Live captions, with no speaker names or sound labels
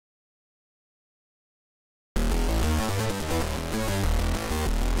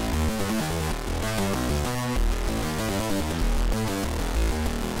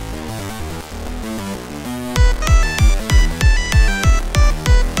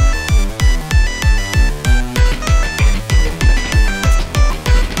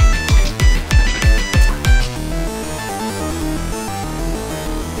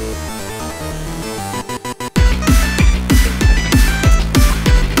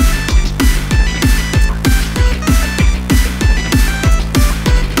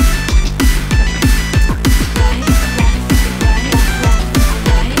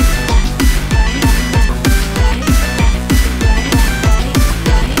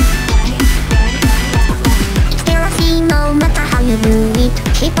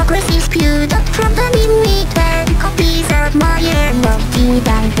Hypocrisy spewed up from the limited copies of my empty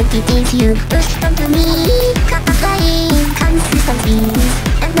identities. You push them to me, cut the inconsistencies,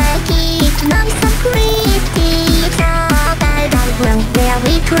 and make it nice and pretty. So bad I will where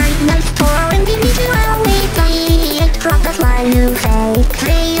we create nice for individuality. Progress while you fake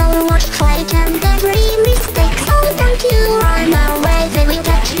real watch fake and every mistake. So don't you run away, they will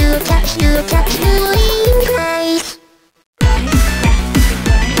catch you in place.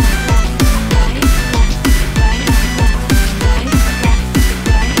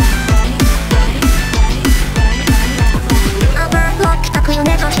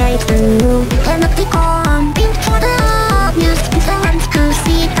 Through panopticon built for the obvious, villains to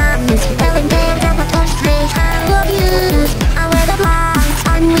see abuse, telling them that what was they have abused. I wear the blinds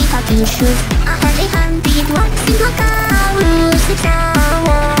on without issues, a heavy-handed one seems like a ruse. It's a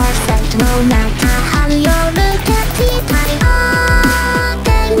war set, no matter how you look at it. I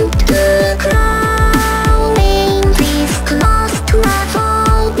attempt to crawling this close to a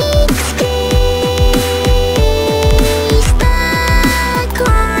phobic space.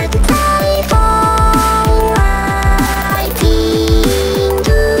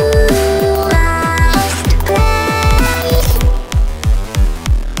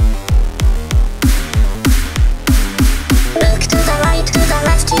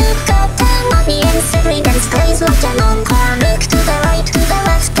 Like an encore, look to the right, to the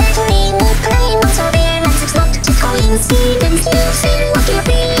left, every move claim on surveillance. It's not just coincidence, you feel like you're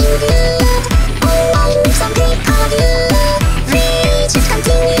being viewed. Online with some people of you, reach it,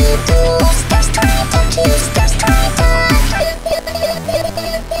 continue to stare straight at you, stare straight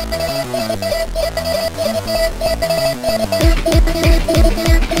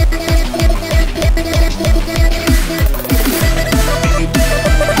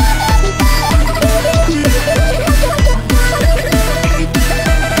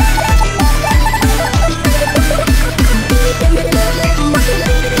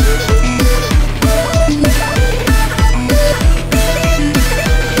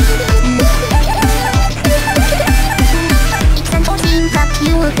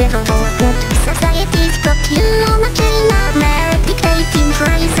Society's got you on a chain of merit, dictating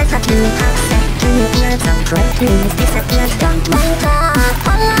phrases that you have said to your ears. Some threats disappears, don't mind that.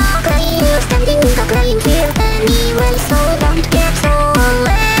 All okay, you're standing in the playing field anyway, so don't get so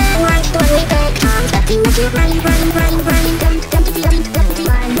right when we take time. Betting that your brain, don't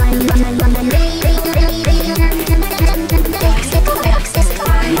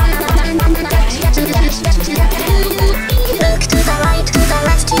look to the right, to the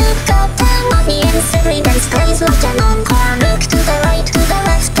left, you've got them audience. Evidence plays like an encore. Look to the right, to the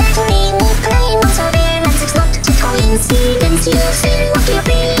left, every move claim on surveillance. It's not just coincidence, you feel like you're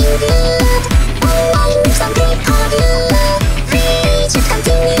being viewed. Online with some people of you, reach it,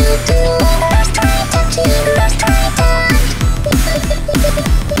 continue to rust right at you, rust right at.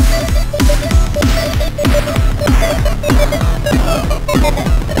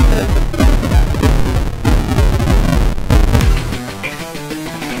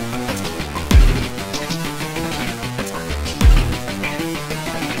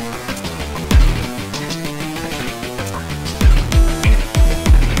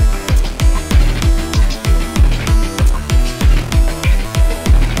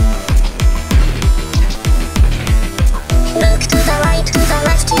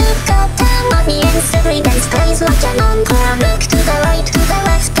 You've got them audience, evidence plays like an encore.